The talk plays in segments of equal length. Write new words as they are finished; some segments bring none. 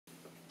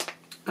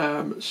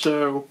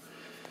So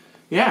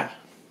yeah,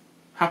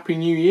 Happy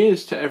New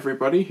Year's to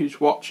everybody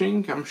who's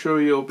watching. I'm sure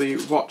you'll be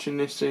watching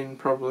this in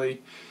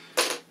probably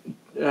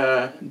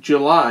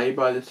July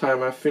by the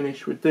time I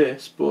finish with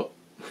this, but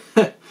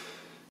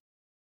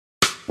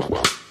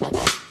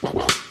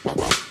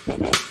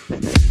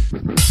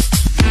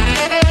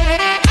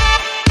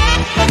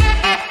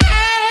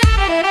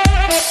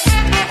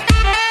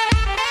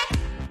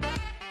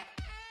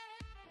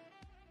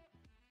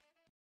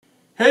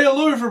hey,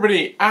 hello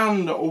everybody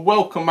and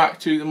welcome back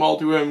to the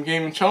MoldyWorm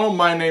gaming channel.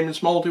 My name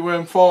is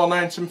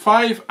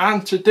MoldyWorm4975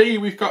 and today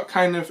we've got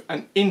kind of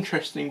an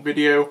interesting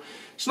video.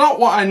 It's not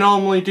what I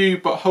normally do,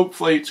 but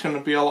hopefully it's going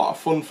to be a lot of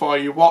fun for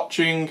you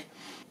watching.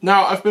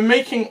 Now, I've been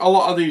making a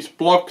lot of these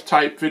blog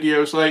type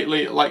videos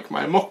lately, like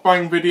my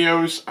mukbang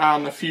videos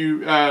and a few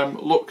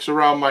looks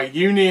around my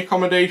uni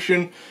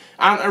accommodation.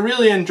 And I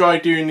really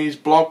enjoy doing these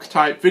blog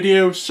type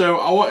videos, so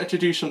I wanted to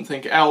do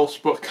something else,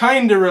 but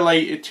kind of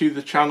related to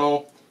the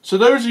channel. So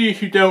those of you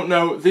who don't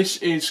know, this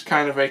is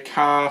kind of a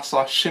car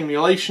 /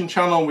 simulation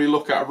channel. We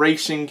look at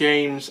racing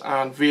games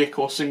and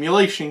vehicle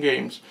simulation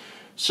games.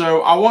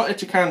 So I wanted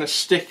to kind of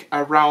stick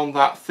around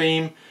that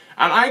theme,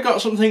 and I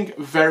got something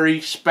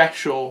very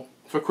special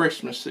for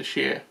Christmas this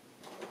year.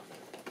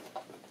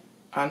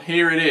 And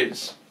here it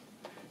is.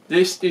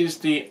 This is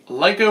the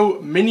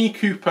Lego Mini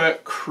Cooper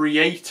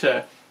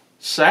Creator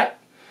set.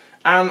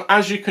 And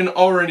as you can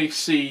already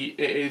see,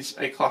 it is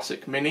a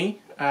classic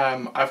Mini.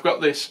 I've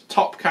got this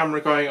top camera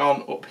going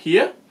on up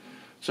here,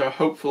 so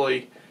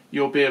hopefully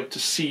you'll be able to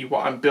see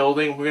what I'm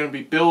building. We're going to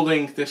be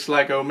building this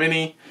Lego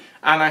Mini,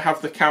 and I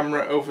have the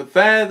camera over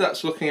there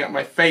that's looking at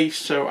my face,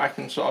 so I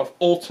can sort of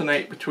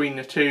alternate between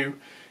the two.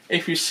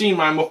 If you see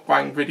my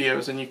mukbang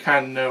videos, then you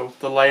kind of know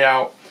the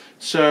layout.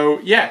 So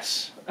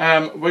yes,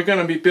 we're going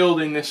to be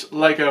building this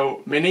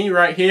Lego Mini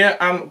right here.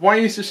 And why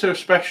is this so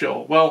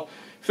special? Well,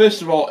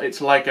 first of all, it's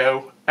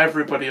Lego.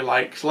 Everybody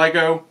likes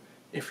Lego.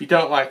 If you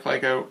don't like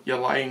Lego, you're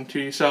lying to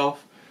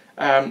yourself.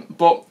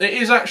 But it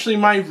is actually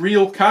my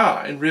real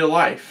car in real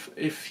life.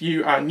 If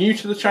you are new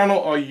to the channel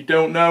or you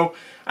don't know,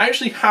 I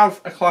actually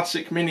have a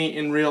classic Mini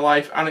in real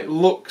life, and it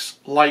looks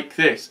like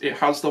this. It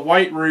has the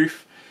white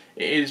roof,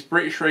 it is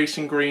British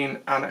Racing Green,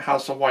 and it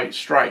has the white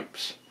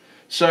stripes.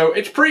 So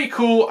it's pretty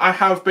cool. I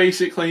have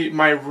basically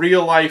my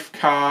real life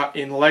car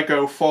in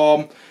Lego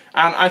form,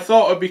 and I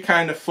thought it'd be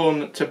kind of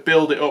fun to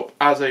build it up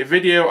as a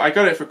video. I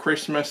got it for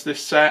Christmas,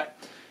 this set,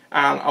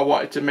 and I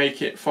wanted to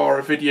make it for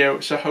a video,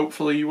 so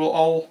hopefully you will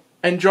all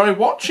enjoy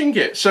watching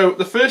it. So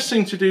the first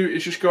thing to do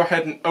is just go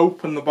ahead and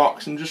open the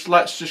box and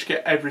let's just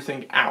get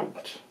everything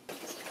out.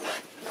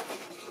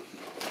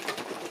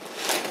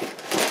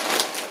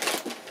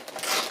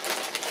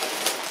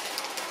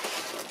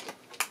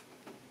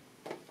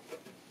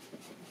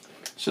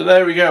 So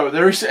there we go.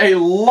 There is a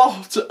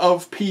lot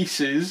of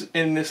pieces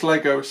in this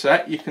Lego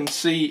set. You can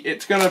see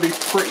it's going to be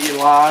pretty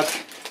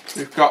large.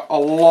 We've got a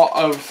lot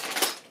of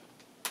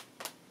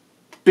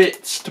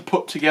bits to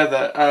put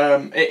together.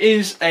 It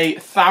is a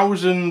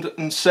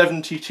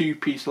 1072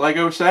 piece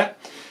Lego set,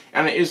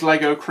 and it is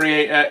Lego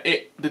Creator.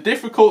 The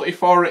difficulty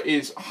for it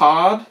is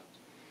hard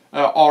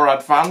or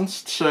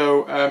advanced,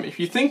 so if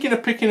you're thinking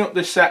of picking up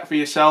this set for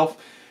yourself,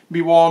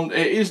 be warned,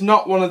 it is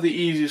not one of the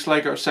easiest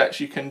Lego sets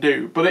you can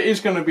do, but it is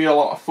going to be a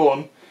lot of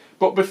fun.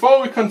 But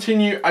before we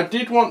continue, I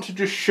did want to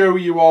just show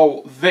you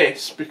all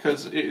this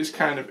because it is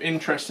kind of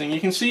interesting. You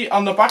can see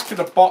on the back of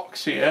the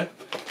box here,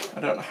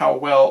 I don't know how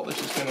well this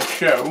is going to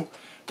show,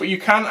 but you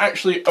can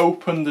actually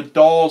open the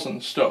doors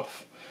and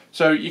stuff.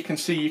 So you can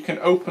see you can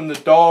open the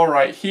door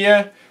right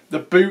here. The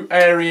boot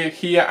area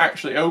here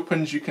actually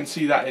opens. You can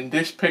see that in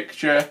this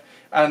picture.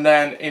 And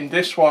then in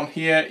this one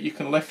here, you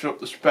can lift up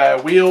the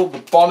spare wheel. The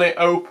bonnet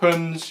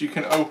opens. You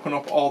can open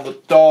up all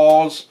the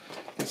doors.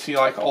 You can see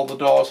like all the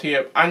doors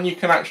here. And you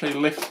can actually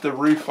lift the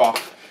roof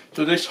off.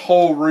 So this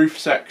whole roof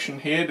section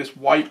here, this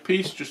white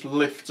piece, just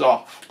lifts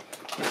off,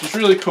 which is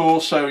really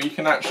cool. So you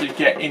can actually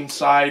get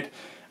inside,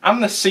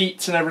 and the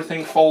seats and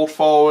everything fold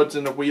forwards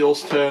and the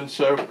wheels turn.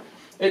 So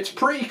it's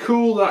pretty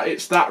cool that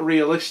it's that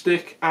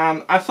realistic,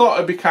 and I thought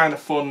it'd be kind of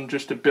fun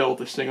just to build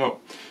this thing up.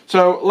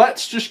 So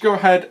let's just go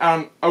ahead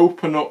and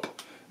open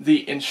up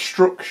the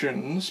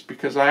instructions,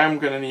 because I am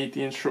going to need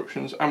the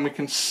instructions, and we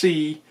can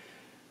see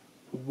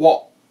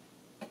what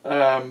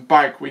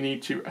bag we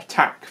need to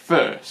attack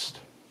first.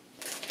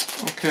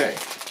 Okay,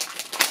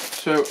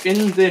 so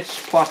in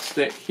this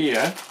plastic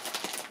here,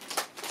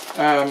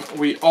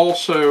 we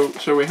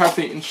have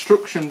the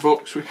instruction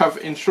books. We have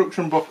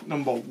instruction book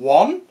number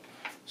 1.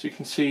 So you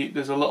can see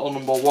there's a little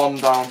number 1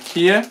 down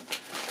here.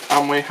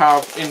 And we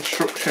have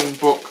instruction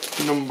book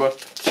number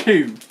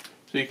 2.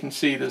 So you can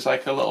see there's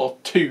like a little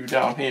 2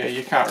 down here.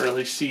 You can't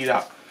really see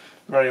that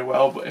very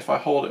well, but if I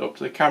hold it up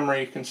to the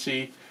camera, you can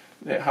see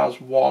it has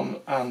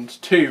 1 and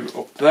 2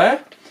 up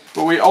there.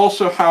 But we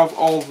also have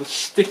all the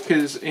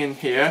stickers in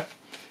here.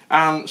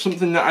 And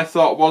something that I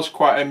thought was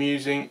quite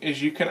amusing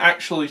is you can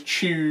actually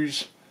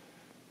choose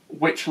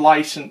which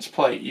license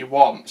plate you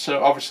want.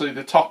 So obviously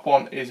the top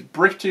one is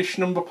British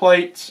number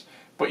plates,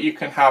 but you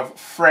can have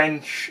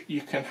French,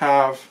 you can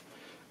have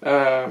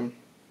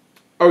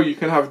Oh, you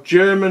can have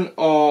German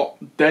or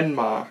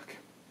Denmark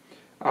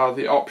are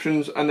the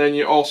options, and then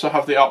you also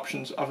have the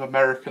options of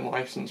American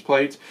license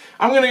plates.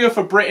 I'm going to go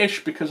for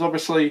British because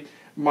obviously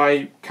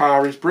my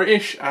car is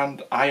British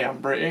and I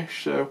am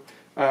British, so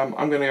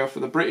I'm going to go for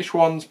the British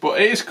ones, but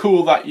it is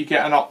cool that you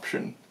get an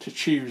option to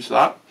choose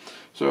that,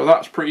 so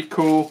that's pretty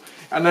cool.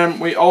 And then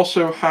we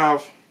also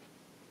have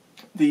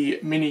the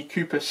Mini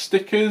Cooper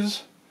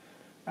stickers.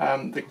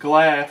 The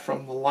glare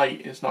from the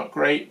light is not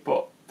great,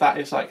 but that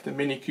is like the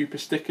Mini Cooper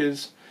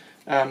stickers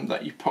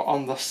that you put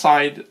on the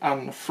side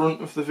and the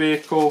front of the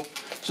vehicle,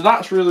 so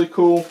that's really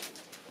cool.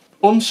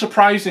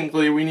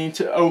 Unsurprisingly, we need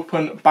to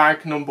open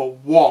bag number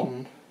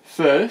 1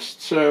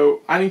 first,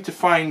 so I need to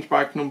find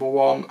bag number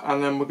 1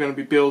 and then we're going to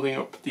be building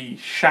up the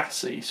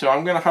chassis. So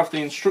I'm going to have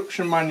the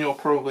instruction manual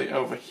probably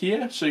over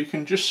here so you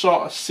can just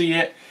sort of see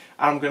it.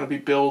 I'm going to be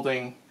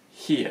building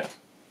here.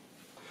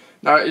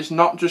 Now it's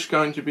not just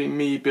going to be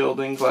me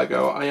building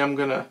Lego, I am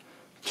going to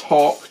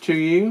talk to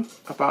you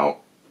about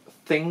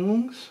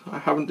things. I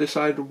haven't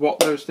decided what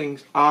those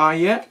things are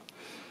yet,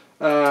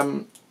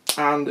 and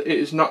it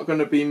is not going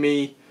to be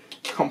me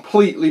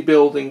completely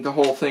building the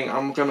whole thing.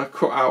 I'm going to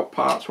cut out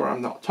parts where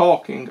I'm not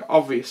talking,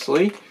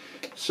 obviously,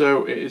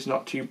 so it is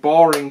not too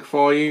boring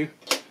for you,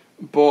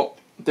 but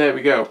there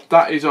we go.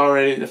 That is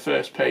already the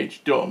first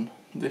page done,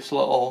 this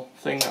little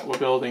thing that we're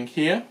building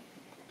here.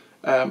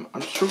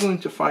 I'm struggling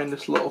to find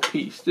this little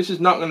piece. This is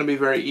not going to be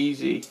very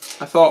easy.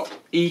 I thought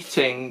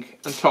eating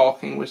and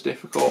talking was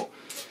difficult.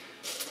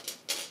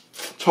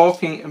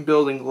 Talking and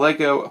building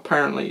Lego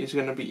apparently is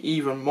going to be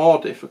even more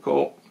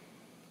difficult.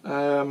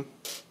 Okay,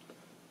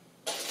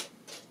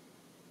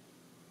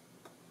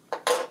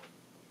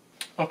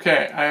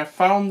 I have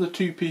found the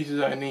 2 pieces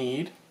I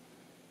need.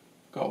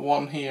 Got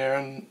one here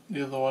and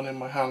the other one in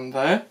my hand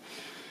there.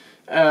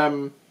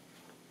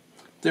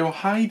 They were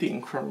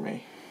hiding from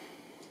me.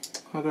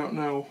 I don't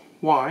know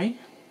why,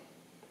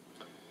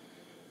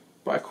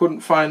 but I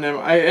couldn't find them.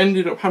 I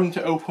ended up having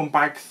to open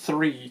bag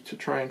 3 to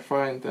try and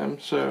find them,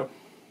 so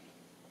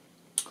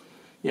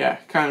yeah,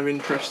 kind of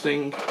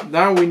interesting.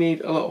 Now we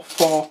need a little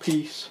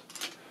 4-piece.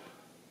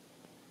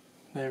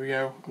 There we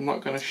go. I'm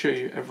not going to show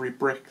you every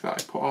brick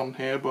that I put on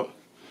here, but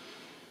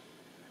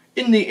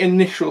in the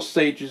initial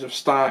stages of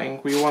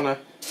starting, we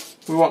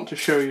want to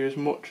show you as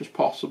much as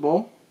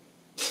possible.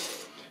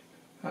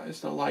 That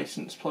is the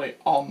license plate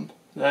on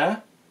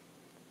there.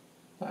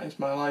 That is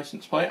my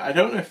license plate. I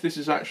don't know if this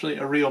is actually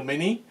a real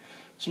Mini.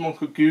 Someone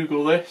could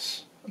Google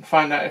this and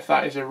find out if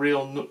that is a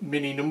real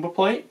Mini number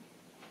plate.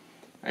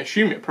 I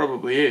assume it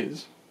probably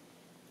is.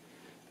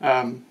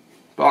 But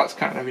that's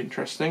kind of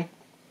interesting.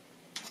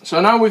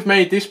 So now we've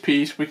made this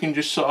piece, we can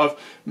just sort of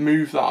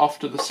move that off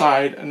to the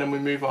side, and then we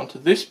move on to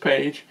this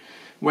page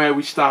where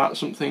we start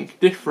something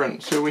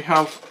different. So we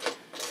have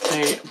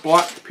a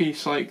black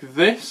piece like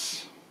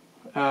this.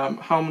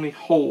 How many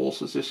holes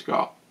has this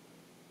got?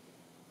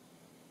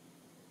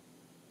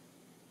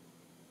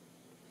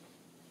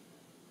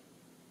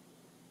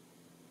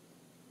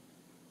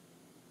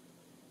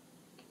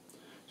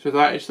 So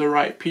that is the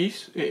right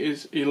piece. It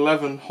is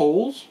 11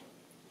 holes.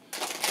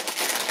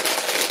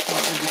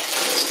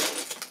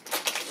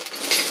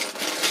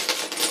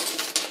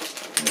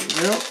 There we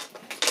go.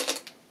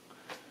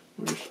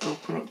 We'll just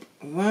open up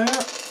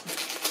there.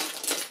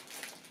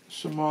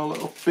 Some more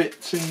little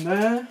bits in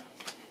there.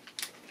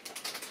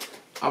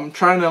 I'm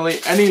trying to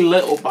leave any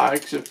little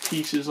bags of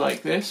pieces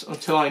like this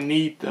until I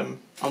need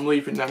them. I'm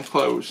leaving them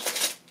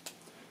closed,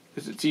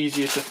 because it's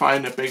easier to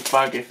find a big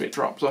bag if it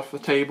drops off the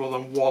table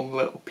than one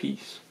little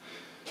piece.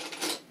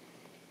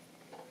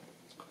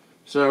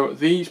 So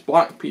these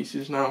black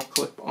pieces now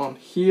clip on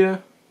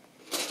here,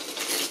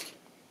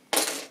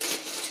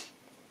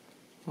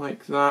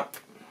 like that.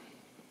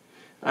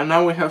 And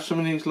now we have some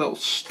of these little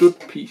stud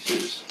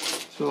pieces.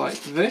 So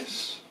like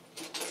this,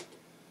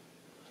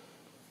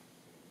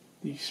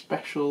 these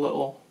special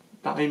little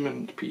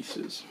diamond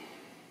pieces.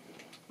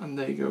 And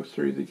they go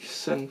through the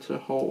center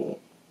hole.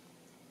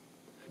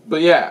 But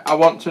yeah, I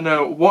want to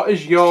know, what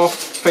is your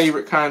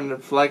favourite kind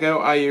of Lego?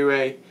 Are you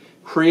a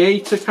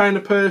creator kind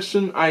of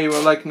person? Are you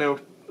a Lego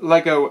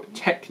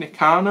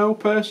Technicano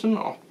person,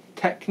 or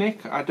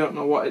Technic? I don't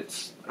know what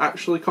it's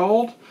actually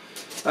called.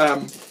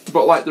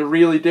 But like the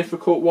really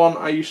difficult one,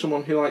 are you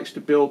someone who likes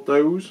to build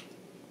those?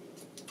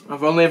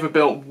 I've only ever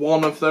built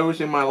one of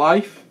those in my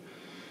life,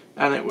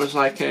 and it was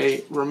like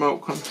a remote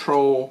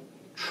control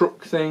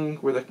truck thing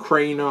with a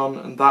crane on,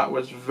 and that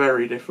was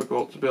very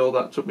difficult to build.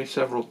 That took me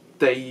several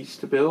days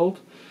to build.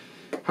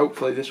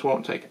 Hopefully this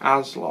won't take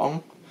as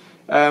long.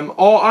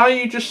 Or are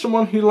you just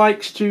someone who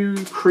likes to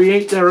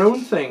create their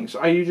own things?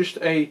 Are you just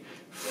a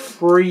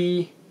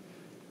free,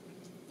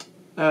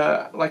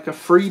 like a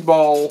free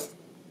ball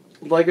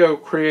Lego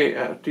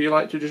creator? Do you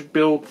like to just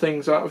build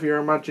things out of your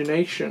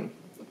imagination?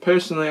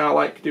 Personally, I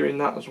like doing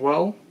that as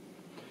well.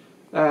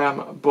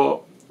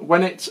 But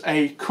when it's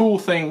a cool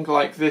thing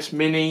like this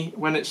Mini,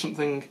 when it's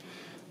something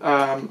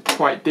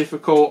quite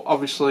difficult,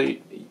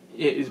 obviously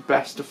it is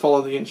best to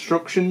follow the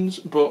instructions.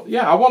 But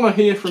yeah, I want to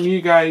hear from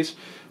you guys.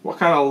 what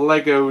kind of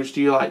Legos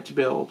do you like to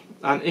build?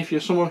 And if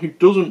you're someone who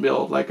doesn't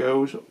build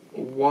Legos,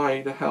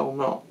 why the hell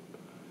not?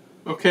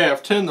 Okay,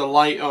 I've turned the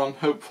light on.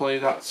 Hopefully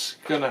that's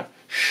gonna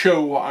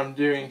show what I'm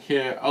doing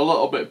here a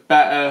little bit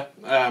better,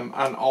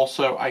 and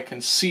also I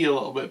can see a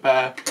little bit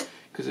better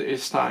because it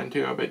is starting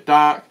to go a bit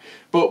dark.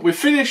 But we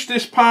finished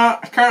this part.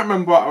 I can't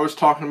remember what I was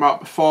talking about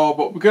before,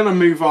 but we're going to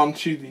move on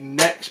to the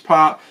next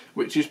part,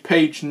 which is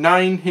page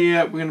 9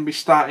 here. We're going to be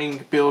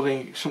starting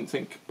building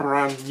something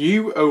brand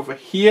new over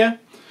here.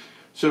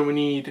 So we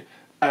need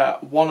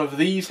one of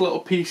these little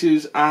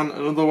pieces and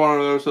another one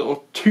of those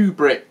little 2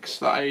 bricks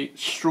that I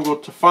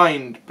struggled to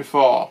find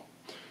before.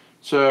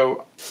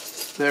 So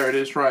there it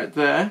is right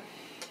there.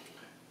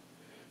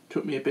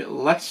 Took me a bit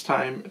less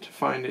time to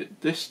find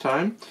it this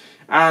time.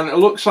 And it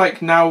looks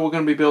like now we're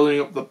going to be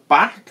building up the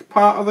back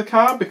part of the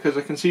car, because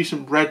I can see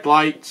some red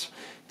lights.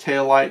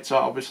 Tail lights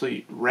are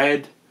obviously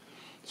red.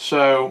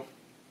 So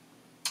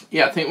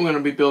yeah, I think we're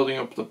going to be building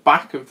up the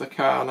back of the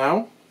car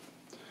now.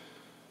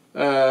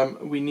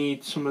 We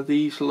need some of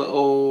these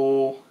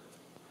little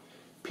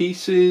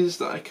pieces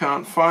that I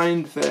can't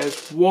find.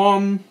 There's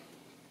one.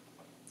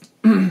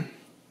 And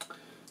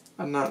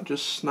that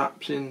just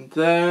snaps in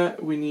there.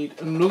 We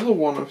need another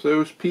one of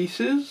those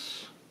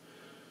pieces.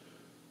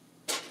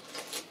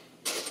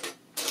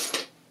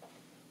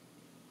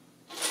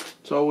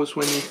 It's always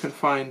when you can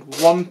find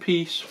one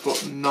piece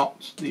but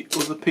not the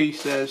other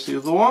piece. There's the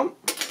other one.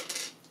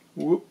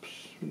 Whoops,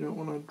 we don't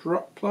want to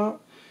drop that.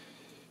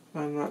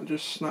 And that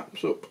just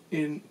snaps up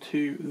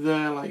into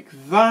there like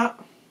that.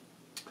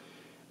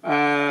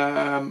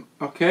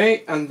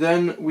 Okay, and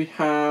then we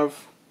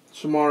have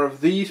some more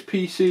of these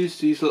pieces,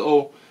 these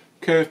little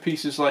curved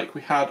pieces like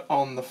we had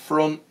on the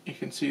front. You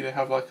can see they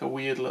have like a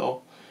weird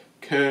little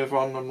curve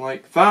on them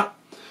like that.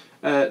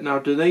 Now,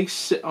 do they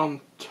sit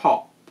on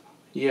top?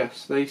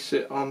 Yes, they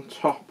sit on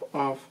top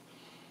of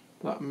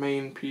that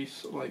main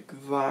piece like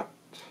that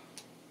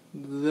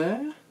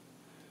there.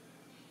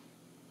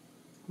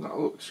 That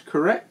looks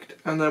correct.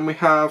 And then we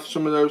have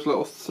some of those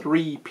little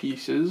 3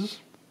 pieces.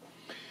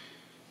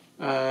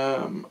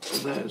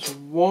 There's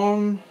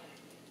one.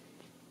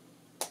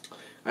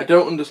 I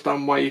don't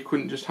understand why you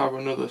couldn't just have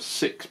another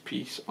 6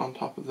 piece on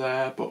top of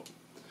there, but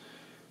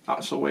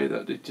that's the way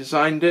that they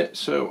designed it,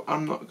 so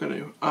I'm not going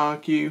to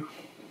argue.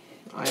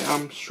 I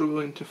am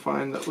struggling to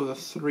find that other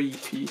 3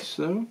 piece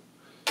though.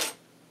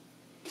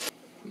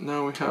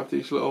 Now we have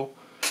these little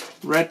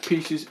red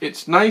pieces.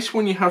 It's nice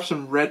when you have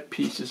some red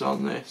pieces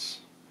on this,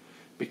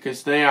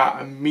 because they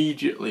are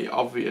immediately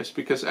obvious,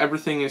 because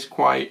everything is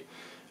quite,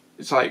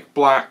 it's like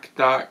black,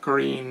 dark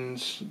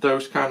greens,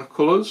 those kind of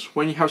colours.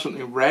 When you have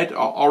something red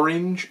or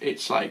orange,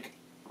 it's like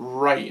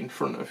right in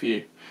front of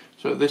you.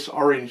 So this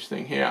orange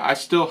thing here, I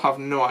still have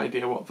no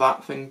idea what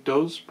that thing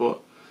does, but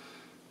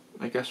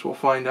I guess we'll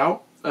find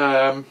out.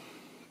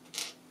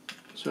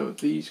 So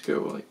these go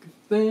like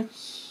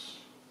this.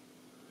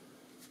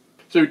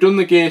 So we've done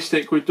the gear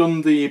stick, we've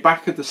done the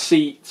back of the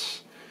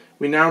seats.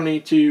 We now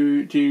need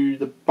to do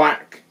the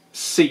back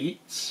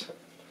seats.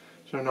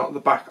 So not the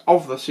back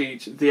of the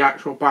seats, the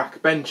actual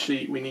back bench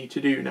seat we need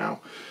to do now.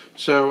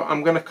 So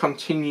I'm going to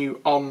continue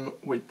on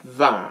with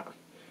that.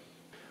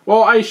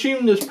 Well, I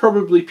assume there's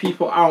probably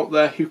people out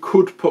there who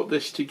could put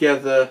this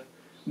together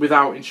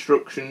without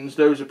instructions.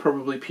 Those are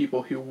probably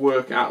people who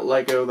work at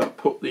Lego that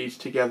put these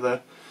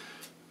together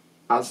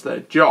as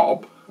their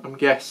job, I'm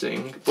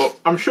guessing. But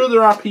I'm sure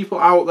there are people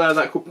out there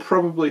that could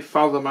probably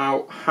fathom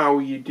out how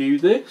you do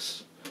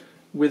this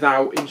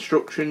without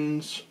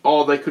instructions,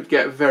 or they could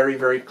get very,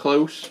 very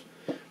close.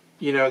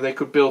 You know, they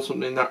could build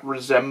something that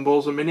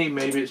resembles a Mini.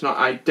 Maybe it's not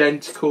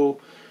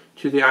identical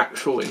to the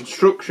actual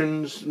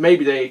instructions.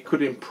 Maybe they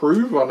could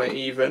improve on it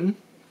even.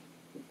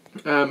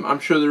 I'm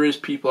sure there is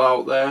people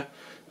out there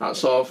that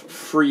sort of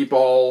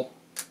freeball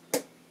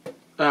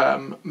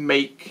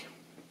make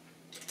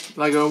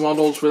Lego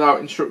models without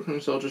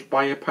instructions. They'll just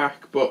buy a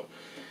pack, but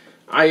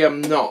I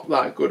am not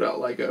that good at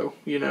Lego,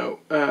 you know.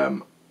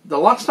 The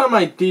last time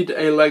I did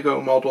a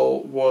Lego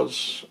model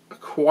was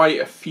quite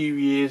a few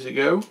years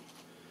ago,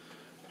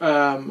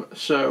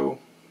 so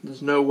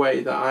there's no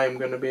way that I'm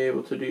going to be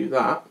able to do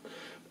that.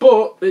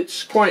 But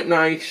it's quite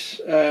nice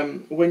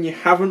when you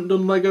haven't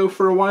done Lego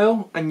for a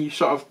while and you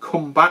sort of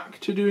come back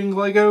to doing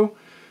Lego.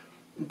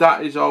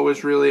 That is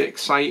always really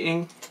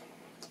exciting.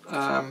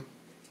 I'm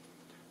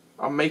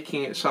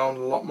making it sound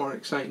a lot more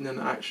exciting than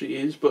it actually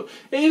is, but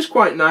it is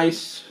quite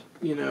nice.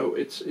 You know,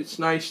 it's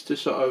nice to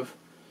sort of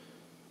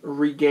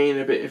regain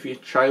a bit of your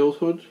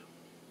childhood.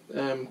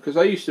 Because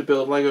I used to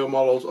build Lego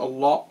models a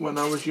lot when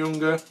I was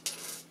younger.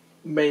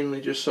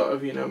 Mainly just sort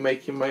of, you know,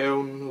 making my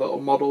own little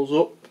models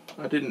up.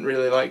 I didn't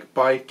really like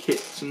buy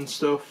kits and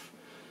stuff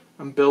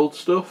and build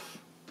stuff.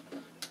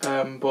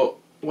 But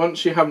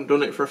once you haven't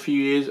done it for a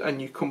few years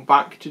and you come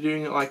back to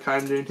doing it like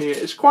I'm doing here,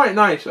 it's quite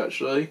nice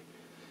actually.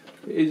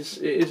 It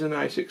is a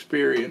nice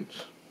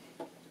experience.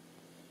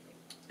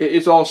 It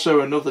is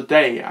also another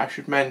day, I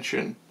should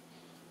mention.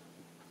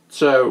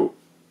 So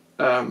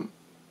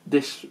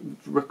this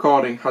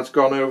recording has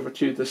gone over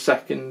to the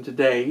second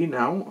day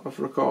now of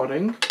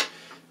recording.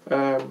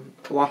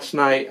 Last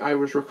night I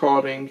was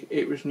recording,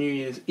 it was New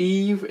Year's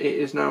Eve, it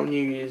is now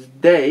New Year's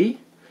Day,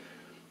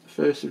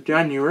 1st of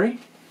January.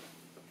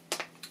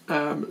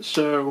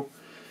 So,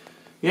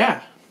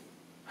 yeah,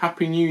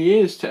 Happy New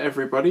Year's to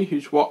everybody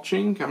who's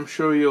watching. I'm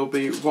sure you'll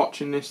be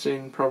watching this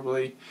in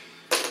probably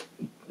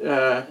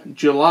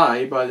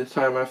July by the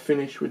time I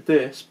finish with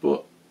this,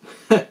 but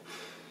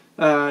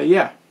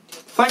yeah.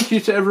 Thank you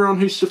to everyone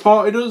who's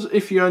supported us.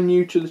 If you are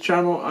new to the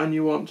channel and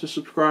you want to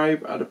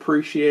subscribe, I'd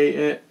appreciate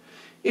it.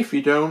 If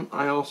you don't,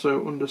 I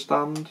also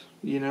understand,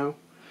 you know.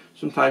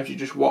 Sometimes you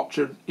just watch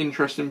an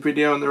interesting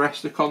video and the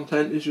rest of the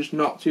content is just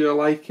not to your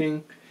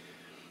liking.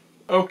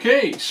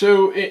 Okay,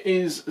 so it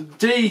is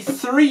day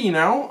 3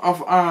 now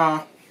of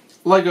our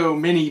Lego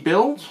mini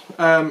build.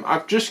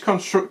 I've just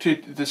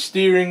constructed the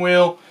steering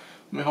wheel.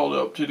 Let me hold it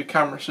up to the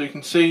camera so you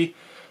can see.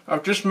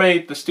 I've just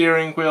made the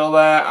steering wheel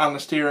there and the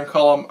steering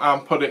column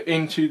and put it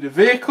into the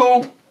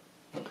vehicle.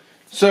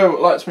 So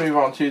let's move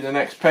on to the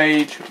next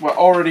page. We're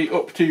already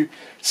up to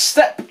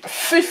step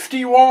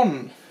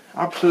 51.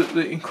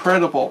 Absolutely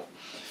incredible.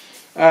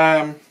 We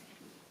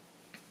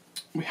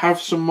have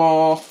some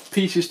more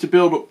pieces to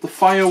build up the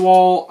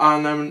firewall,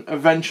 and then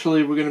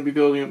eventually we're going to be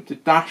building up the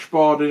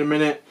dashboard in a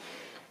minute.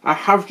 I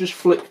have just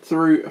flicked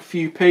through a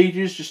few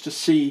pages just to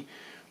see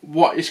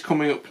what is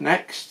coming up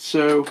next.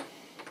 So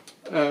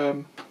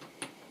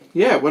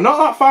yeah, we're not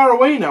that far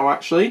away now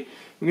actually.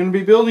 We're going to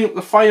be building up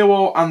the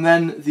firewall and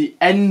then the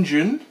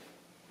engine,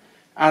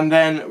 and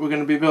then we're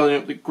going to be building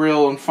up the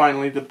grille and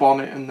finally the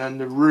bonnet and then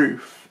the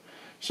roof.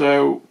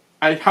 So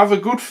I have a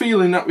good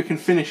feeling that we can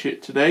finish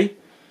it today.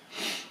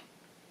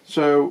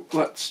 So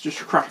let's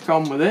just crack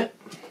on with it.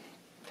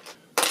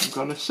 I'm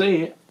going to say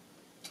it.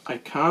 I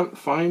can't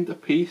find the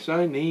piece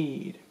I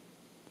need.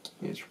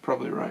 It's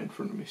probably right in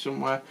front of me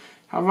somewhere.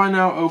 Have I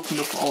now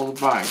opened up all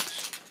the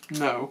bags?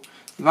 No.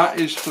 That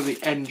is for the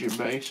engine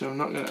bay, so I'm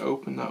not going to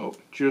open that up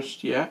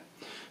just yet.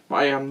 But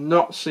I am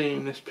not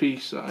seeing this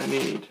piece that I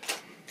need.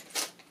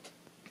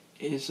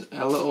 It is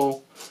a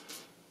little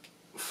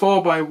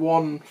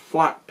 4x1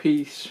 flat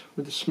piece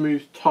with a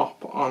smooth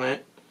top on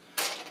it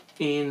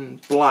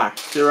in black.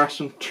 There are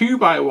some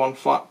 2x1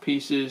 flat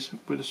pieces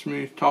with a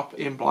smooth top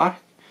in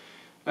black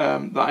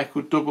that I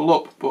could double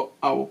up, but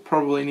I will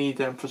probably need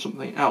them for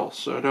something else,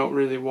 so I don't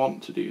really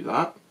want to do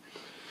that.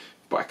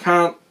 But I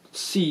can't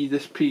see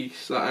this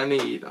piece that I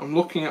need. I'm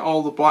looking at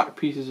all the black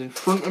pieces in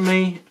front of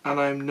me and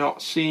I'm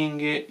not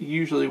seeing it.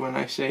 Usually when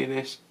I say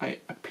this,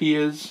 it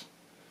appears.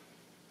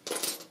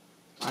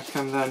 I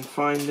can then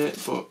find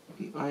it, but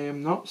I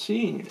am not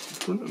seeing it in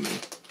front of me.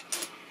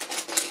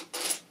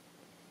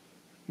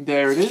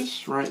 There it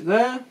is, right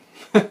there.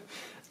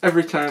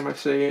 Every time I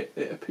say it,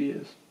 it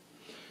appears.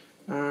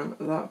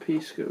 That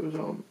piece goes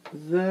on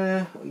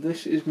there.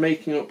 This is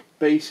making up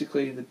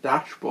basically the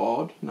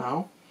dashboard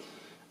now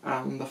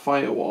and the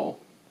firewall.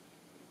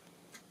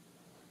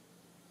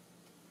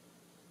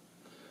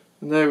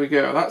 And there we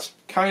go. That's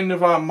kind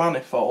of our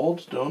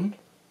manifold done.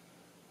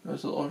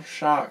 Those little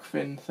shark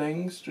fin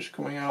things just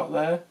coming out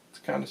there. It's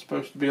kind of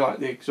supposed to be like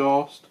the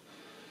exhaust.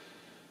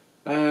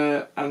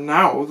 And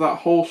now that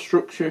whole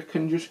structure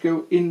can just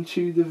go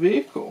into the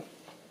vehicle.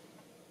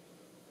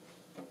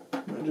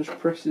 It just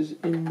presses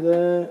in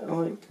there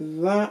like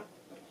that.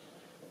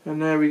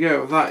 And there we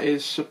go. That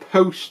is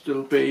supposed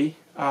to be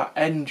our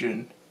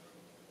engine.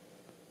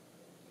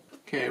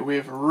 Okay,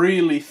 we've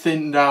really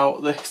thinned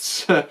out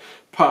this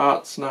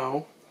parts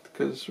now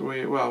because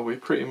we're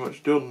pretty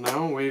much done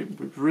now.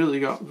 We've really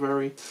got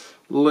very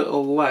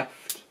little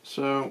left.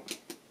 So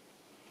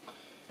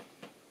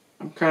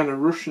I'm kind of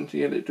rushing to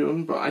get it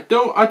done, but I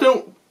don't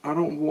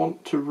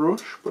want to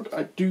rush, but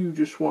I do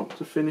just want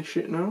to finish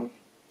it now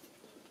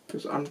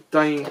because I'm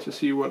dying to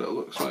see what it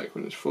looks like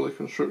when it's fully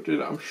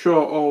constructed. I'm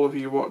sure all of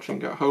you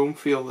watching at home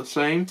feel the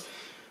same.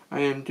 I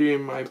am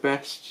doing my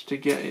best to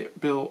get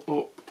it built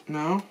up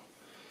now.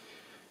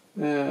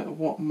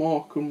 What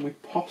more can we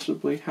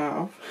possibly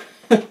have?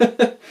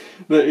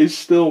 There is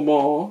still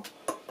more.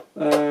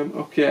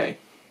 Okay.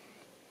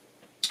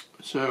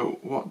 So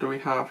what do we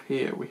have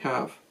here? We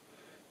have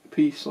a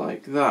piece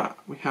like that.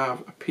 We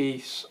have a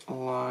piece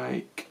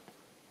like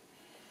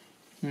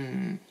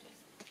that.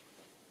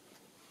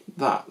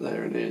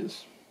 There it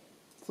is.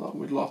 Thought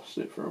we'd lost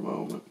it for a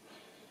moment.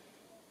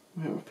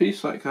 We have a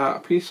piece like that, a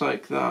piece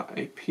like that,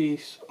 a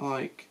piece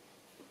like,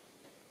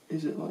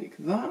 is it like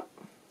that?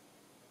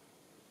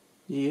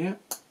 Yeah.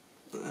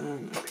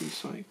 And a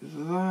piece like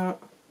that.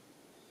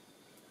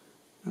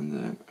 And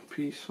then a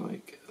piece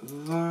like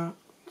that.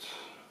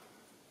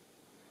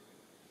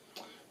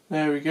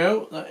 There we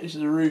go. That is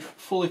the roof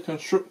fully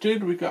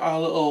constructed. We've got our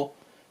little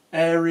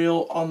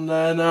aerial on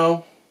there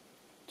now.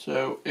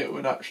 So it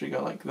would actually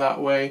go like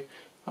that way.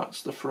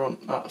 That's the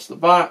front, that's the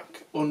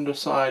back.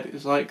 Underside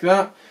is like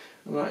that.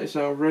 And that is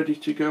now ready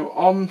to go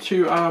on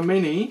to our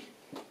Mini.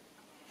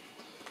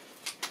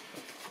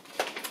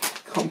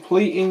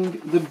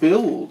 Completing the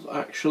build,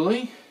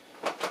 actually.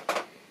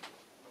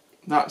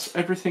 That's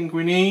everything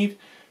we need.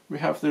 We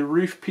have the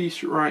roof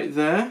piece right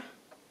there.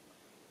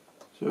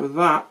 So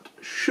that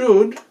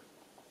should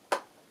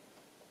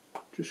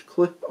just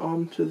clip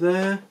onto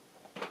there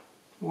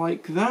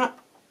like that,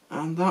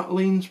 and that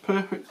leans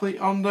perfectly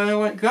on there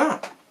like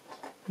that.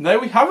 And there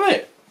we have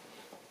it.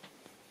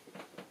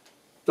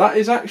 That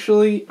is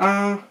actually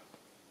our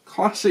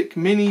classic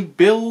mini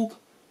build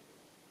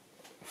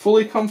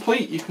fully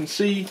complete. You can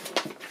see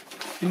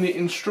in the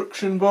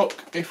instruction book,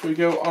 if we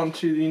go on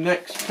to the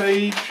next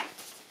page,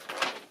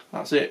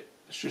 that's it.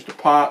 It's just a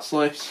parts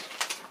list.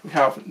 We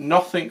have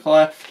nothing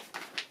left.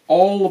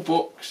 All the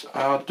books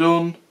are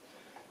done.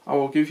 I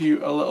will give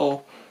you a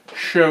little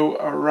show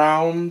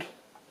around.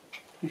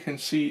 You can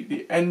see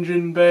the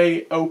engine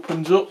bay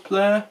opens up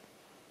there.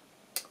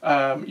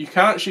 You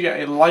can actually get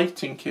a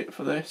lighting kit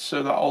for this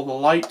so that all the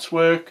lights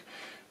work.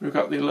 We've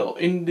got the little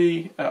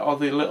the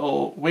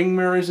little wing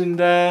mirrors in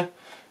there.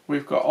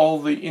 We've got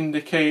all the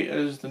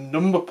indicators, the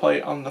number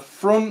plate on the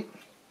front,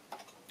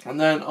 and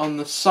then on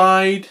the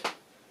side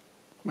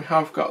we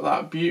have got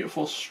that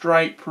beautiful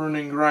stripe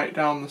running right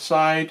down the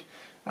side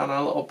and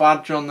a little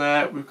badge on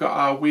there. We've got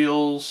our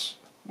wheels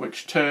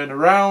which turn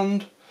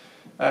around.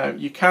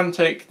 You can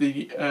take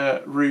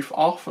the roof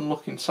off and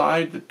look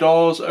inside. The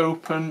doors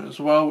open as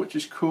well, which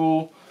is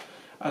cool.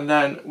 And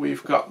then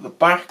we've got the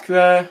back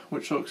there,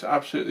 which looks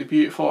absolutely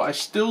beautiful. I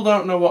still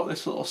don't know what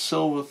this little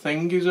silver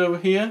thing is over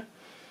here.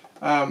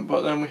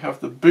 But then we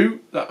have the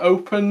boot that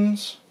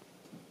opens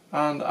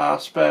and our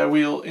spare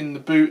wheel in the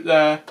boot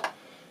there.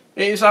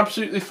 It is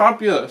absolutely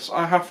fabulous,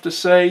 I have to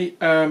say.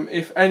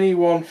 If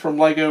anyone from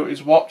LEGO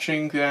is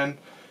watching, then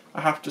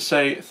I have to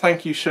say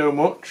thank you so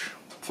much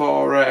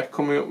for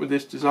coming up with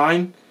this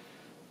design.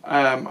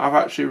 I've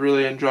actually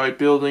really enjoyed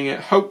building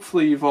it.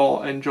 Hopefully you've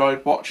all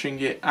enjoyed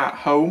watching it at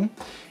home.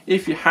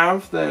 If you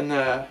have,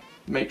 then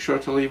make sure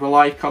to leave a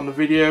like on the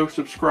video,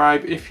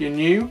 subscribe if you're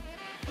new.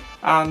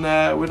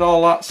 And with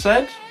all that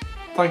said,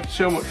 thank you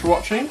so much for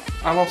watching,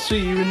 and I'll see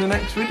you in the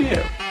next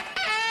video.